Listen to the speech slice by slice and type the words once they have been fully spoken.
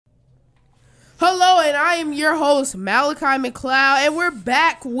and I am your host, Malachi McLeod, and we're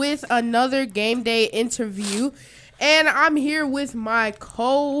back with another game day interview. And I'm here with my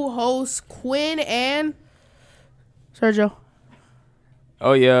co-host, Quinn and Sergio.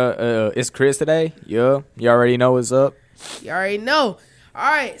 Oh, yeah. It's Chris today. Yeah. You already know what's up. You already know.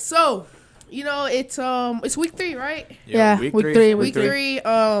 All right. So, it's week 3, right? Yeah, week week three. three. Week 3.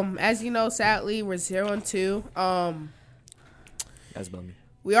 As you know, sadly, we're 0-2. That's bummy.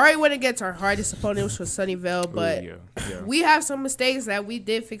 We already went against our hardest opponent, which was Sunnyvale, but we have some mistakes that we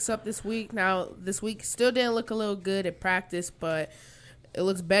did fix up this week. Now, this week still didn't look a little good at practice, but it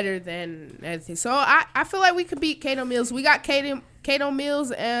looks better than anything. So I feel like we could beat Cato Mills. We got Cato Mills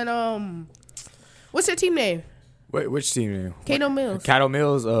and what's their team name? Wait, which team name? Cato Mills. Cattle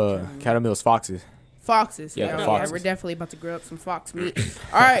Mills. Cattle Mills Foxes. Foxes. Yeah, Foxes. We're definitely about to grill up some fox meat.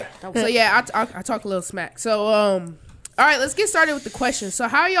 All right. So yeah, I talk a little smack. So all right, let's get started with the questions. So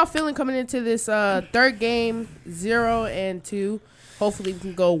how are y'all feeling coming into this third game, 0-2? Hopefully we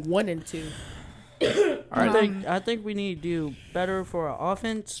can go 1-2. I think we need to do better for our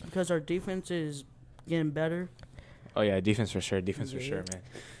offense because our defense is getting better. Oh, yeah. Defense for sure. Defense for sure, man.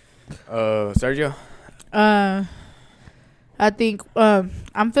 Sergio? I think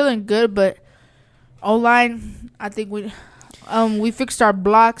I'm feeling good, but O-line, I think we fixed our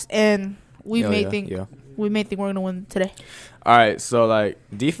blocks and we may think we're gonna win today. All right, so like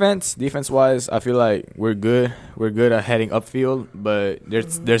defense-wise, I feel like we're good. We're good at heading upfield, but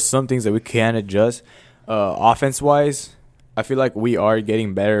there's some things that we can adjust. Offense-wise, I feel like we are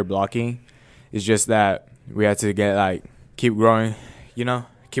getting better blocking. It's just that we have to keep growing,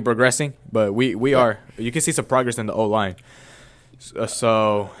 keep progressing. But we are. You can see some progress in the O-line.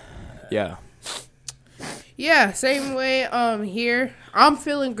 So yeah. Yeah, same way here. I'm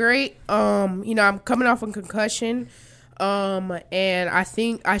feeling great. I'm coming off a concussion. And I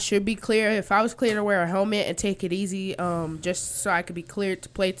think I should be clear. If I was clear to wear a helmet and take it easy, just so I could be cleared to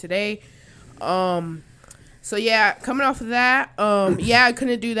play today. So yeah, coming off of that, I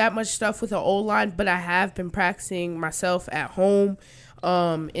couldn't do that much stuff with the O-line, but I have been practicing myself at home,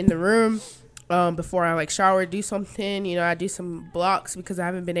 in the room. Before I shower, do something, I do some blocks because I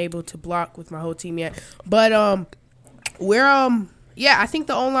haven't been able to block with my whole team yet. But I think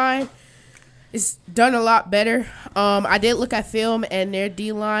the O-line is done a lot better. I did look at film and their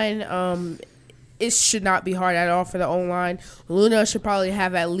D-line, it should not be hard at all for the O-line. Luna should probably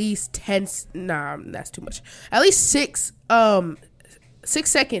have at least that's too much. At least 6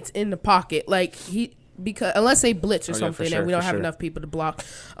 seconds in the pocket. Because unless they blitz or something and we don't have enough people to block,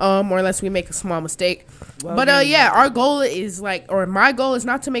 or unless we make a small mistake. Our goal is my goal is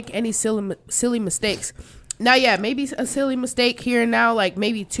not to make any silly mistakes. Now, maybe a silly mistake here and now,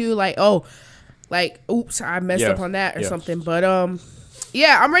 maybe 2, oops, I messed up on that or something. But I'm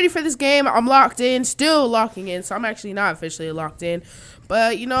ready for this game. I'm locked in, still locking in, so I'm actually not officially locked in.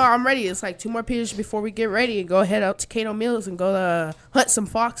 But, I'm ready. It's 2 more periods before we get ready and go head out to Cato Mills and go hunt some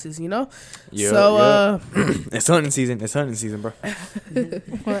foxes, Yeah, so, It's hunting season. It's hunting season, bro.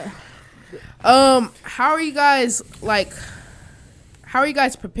 How are you guys,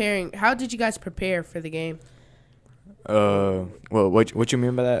 preparing? How did you guys prepare for the game? Well, what you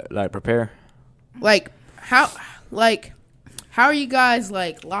mean by that? Prepare? How are you guys,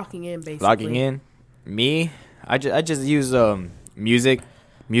 locking in, basically? Locking in? Me? I just use, music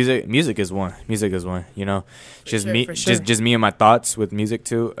is one, just me, just me and my thoughts with music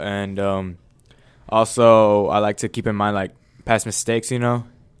too. And also I like to keep in mind past mistakes, fueling.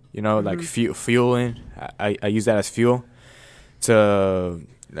 I use that as fuel to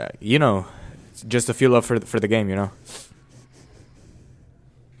just to fuel up for the game.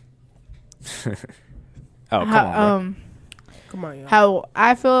 Oh, come on, How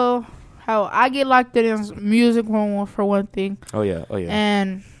I get locked in is music for one thing. Oh yeah.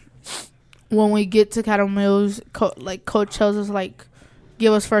 And when we get to Cattle Mills, Coach tells us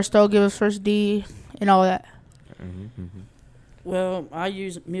give us first O, give us first D, and all that. Mm-hmm. Well, I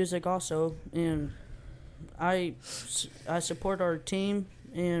use music also, and I support our team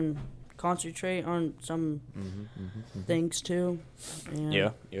and concentrate on some things too. And yeah.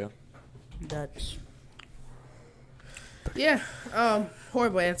 That's. Yeah,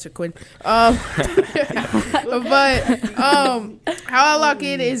 horrible answer, Quinn. But how I lock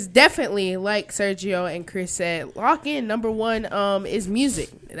in is definitely like Sergio and Chris said. Lock in, number one, is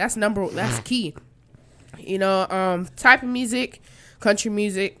music. That's key. Type of music, country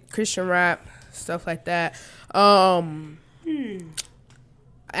music, Christian rap, stuff like that. Also,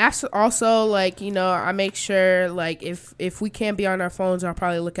 I make sure if we can't be on our phones, I'll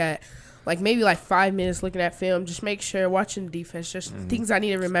probably look at like maybe like 5 minutes looking at film. Just make sure watching defense, just things I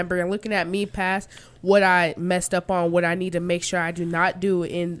need to remember, and looking at me past what I messed up on, what I need to make sure I do not do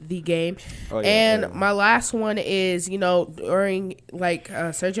in the game. My last one is, during like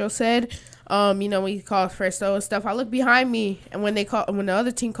Sergio said, when he calls Presto and stuff, I look behind me, and when the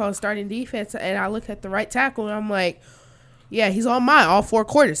other team calls starting defense, and I look at the right tackle, and I'm like, yeah, he's on my all 4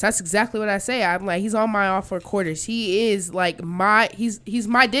 quarters. That's exactly what I say. I'm like, he's on my all 4 quarters. He is like he's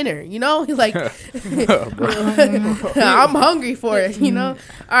my dinner, He's like, I'm hungry for it, All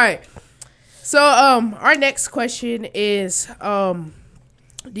right. So, our next question is, do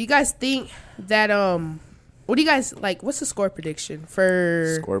you guys think that, what do you guys like? What's the score prediction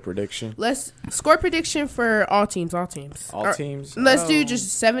for? Score prediction for all teams. All teams. Let's do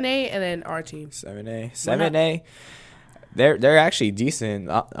just 7A and then our team. 7A. They're actually decent.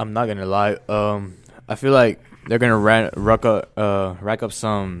 I'm not gonna lie. I feel like they're gonna rack up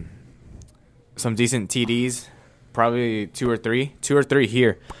some decent TDs, probably 2 or 3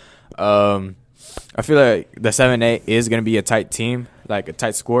 here. I feel like the 7A is gonna be a tight team, like a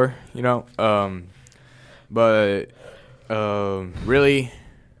tight score, but really,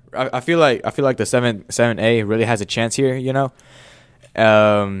 I feel like the 7A really has a chance here,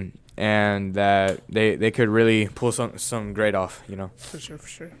 and that they could really pull some grade off, For sure.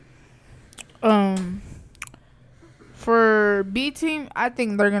 For B team, I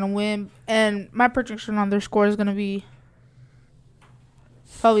think they're gonna win, and my prediction on their score is gonna be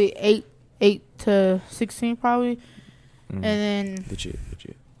probably 8-16, probably, and then legit.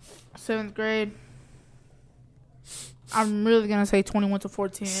 7th grade, I'm really gonna say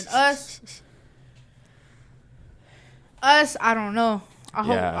 21-14. And us, I don't know.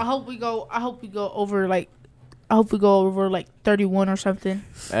 I hope we go over like 31 or something.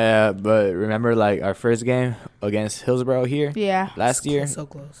 But remember, like our first game against Hillsborough here, last year, so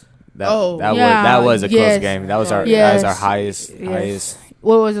close. That was a close game. That was our highest.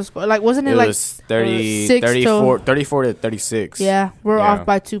 What was the score? Like, wasn't it like 34 to 36? Yeah, we're off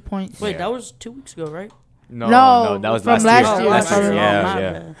by 2 points. Wait, that was 2 weeks ago, right? No, that was from last year. Last year.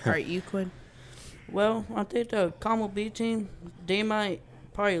 Yeah. All right, you Quinn. Well, I think the Carmel B team, they might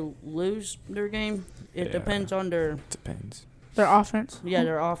probably lose their game. It depends on their offense. Yeah,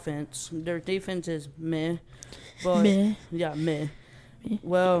 their offense. Their defense is meh. But yeah, meh.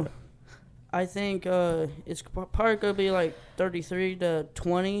 Well, I think it's probably gonna be like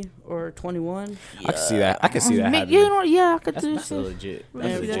 33-20 or 21. I can see that. Happening. I could do That's legit. And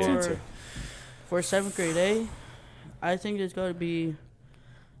That's legit. For 7th grade A, I think it's gonna be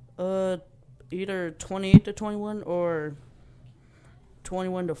either 28-21 or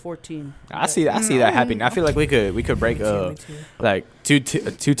 21-14. I see that happening. I feel like we could break like two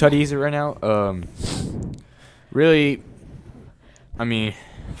tutties right now. Really, I mean,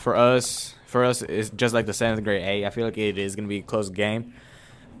 for us it's just like the 7th grade A. I feel like it is gonna be a close game,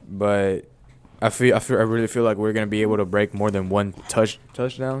 but I really feel like we're gonna be able to break more than one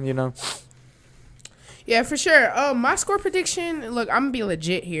touchdown. Yeah, for sure. My score prediction. Look, I'm gonna be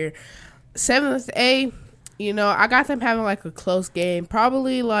legit here. 7th A. I got them having like a close game.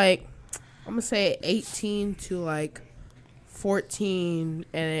 Probably like I'm gonna say 18 to like 14,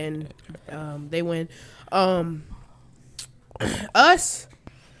 and they win. Us,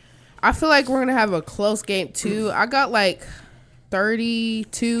 I feel like we're gonna have a close game too. I got like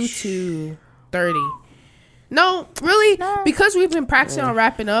 32 to 30. No, really, because we've been practicing on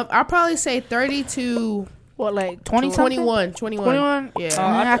wrapping up. I'll probably say 30 to what, like 20, 21. 21.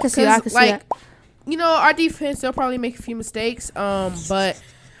 Yeah, I can see that. Our defense, they'll probably make a few mistakes. But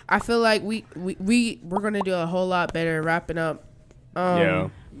I feel like we're gonna do a whole lot better wrapping up. Yeah.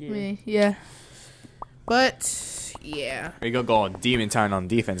 But yeah, we gonna go on demon time on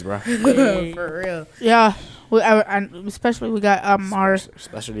defense, bro. For real. Yeah. Especially we got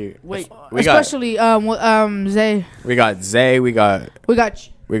Zay. We got Zay. We got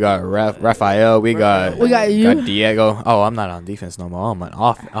Raphael. We got you. Got Diego. Oh, I'm not on defense no more. I'm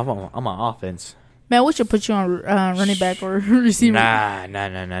on offense. Man, we should put you on running back or receiver. Nah.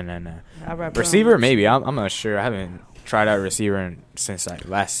 Receiver, maybe. I'm not sure. I haven't tried out receiver since like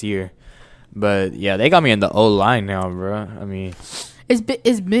last year. But yeah, they got me in the O line now, bro. I mean, it's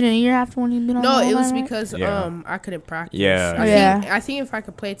been a year after when you've been on. No, the it was line, because I couldn't practice. Yeah. I think if I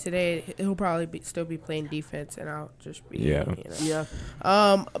could play today, he'll probably still be playing defense, and I'll just be Yeah.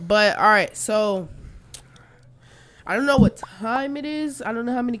 But all right, so I don't know what time it is. I don't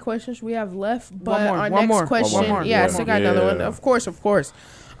know how many questions we have left. But our next question, I still got another one. Of course.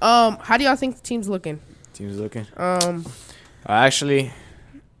 How do y'all think the team's looking? Actually,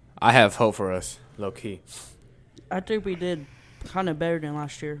 I have hope for us, low key. I think we did kind of better than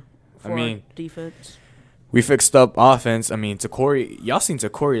last year. for defense. We fixed up offense. I mean, Takori, y'all seen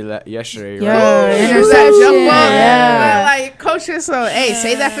Takori yesterday, right? Yeah, interception. Yeah. Like coaches, so hey,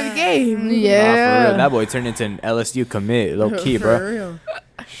 say that for the game. Yeah, Nah, for real. That boy turned into an LSU commit, low key, For bro. real.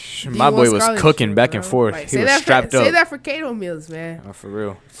 My boy was cooking back and forth. Like, he was strapped up. Say that for Cato Mills, man. For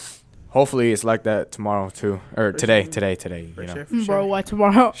real. Hopefully it's like that tomorrow too, or today. For You know. sure. bro. What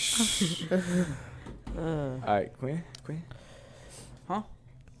tomorrow? All right, Queen. Huh?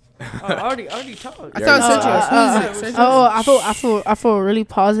 I already talked. I thought it was Sergio. I feel really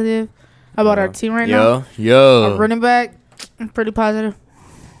positive about our team right now. Our running back, I'm pretty positive.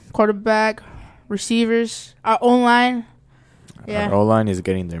 Quarterback, receivers, our own line. Yeah. Our O-line is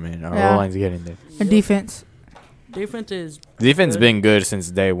getting there, man. Our O-line's getting there. And defense. Defense Defense been good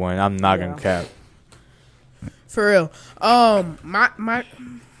since day one. I'm not gonna cap. For real.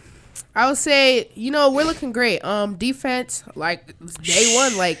 I would say, we're looking great. Defense, like day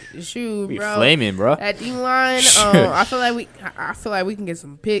one, like shoot, We bro. flaming, bro. At D line, I feel like we can get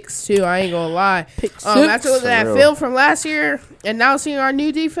some picks too. I ain't gonna lie. After looking at real. film from last year and now seeing our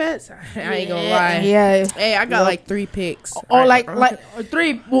new defense, I ain't gonna lie. Yeah. Hey, I got like 3 picks. Oh, like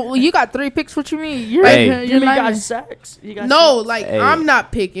 3. Well, you got 3 picks. What you mean? You're Hey. You got lineman. sacks. No, like Hey. I'm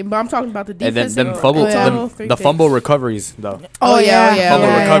not picking, but I'm talking about the And then defense. them fumble, Oh, the fumble recoveries though. Oh yeah. Fumble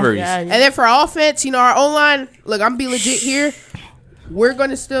recoveries. And then for offense, our O-line, look, I'm be legit here. We're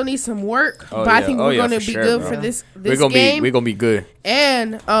going to still need some work, but I think we're going to be good for this game. We're going to be good.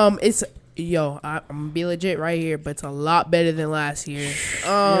 And I'm going to be legit right here, but it's a lot better than last year.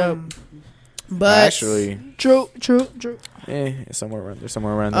 But Actually, True. it's somewhere around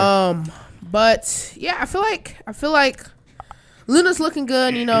there. But yeah, I feel like Luna's looking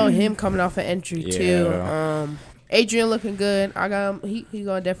good, him coming off an entry too. Adrian looking good. I got him. He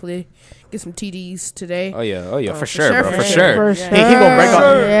gonna definitely get some TDs today. Oh yeah, for sure, bro, for sure. sure. For sure. He gonna break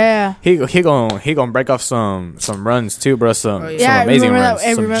off. Yeah. He gonna break off some runs too, bro. Some yeah. amazing remember runs. that-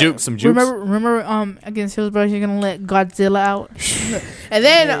 hey, Some remember- jukes. Remember against Hillsborough, you're gonna let Godzilla out. And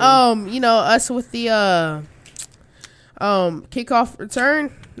then us with the kickoff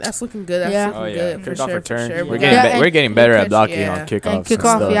return. That's looking good. That's looking good for Kickoff sure. return. For sure. We're getting better at blocking yeah. on kickoffs. And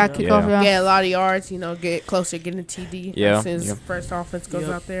kickoff, and stuff. yeah. Get a lot of yards, get closer, getting a TD Yeah, as soon as first offense goes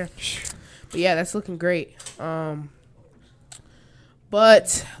out there. But yeah, that's looking great.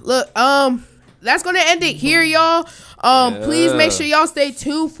 But look, that's gonna end it here, y'all. Please make sure y'all stay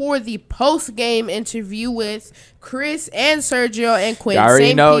tuned for the post game interview with Chris and Sergio and Quinn. Y'all already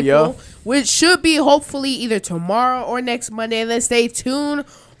Same know, people, yo. which should be hopefully either tomorrow or next Monday. And then stay tuned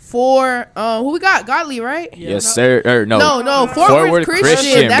for who we got? Godly, right? Yes, sir. No, Fort Worth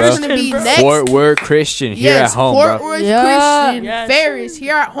Christian. That's bro. gonna be next. Fort Worth Christian here at home, Fort bro. Worth Christian Yes. Ferris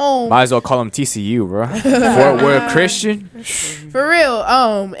here at home. Might as well call them TCU, bro. Fort Worth Christian. For real.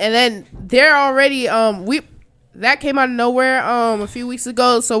 And then they're already that came out of nowhere a few weeks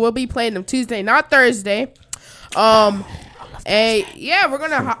ago, so we'll be playing them Tuesday, not Thursday. Hey, yeah, we're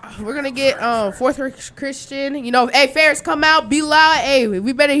gonna get Fort Worth Christian. Hey, Ferris, come out, be loud. Hey,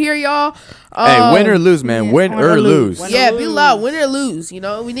 we better hear y'all. Hey, win or lose, man. Win or lose. Yeah, be loud, win or lose.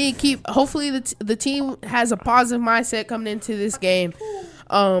 We need to keep. Hopefully, the team has a positive mindset coming into this game.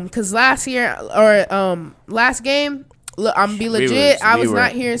 Because last game, look, I'm be legit. I was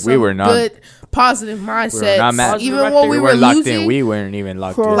not hearing some good positive mindsets. Even when we were locked losing, in. We weren't even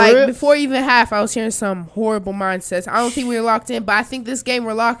locked in. like before even half, I was hearing some horrible mindsets. I don't think we were locked in, but I think this game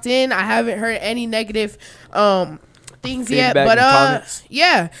we're locked in. I haven't heard any negative things yet, Feedback but and comments.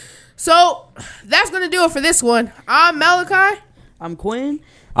 yeah. So that's gonna do it for this one. I'm Malachi, I'm Quinn.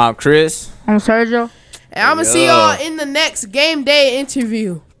 I'm Chris. I'm Sergio. and I'm gonna see y'all in the next game day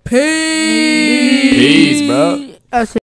interview. Peace. Peace, bro.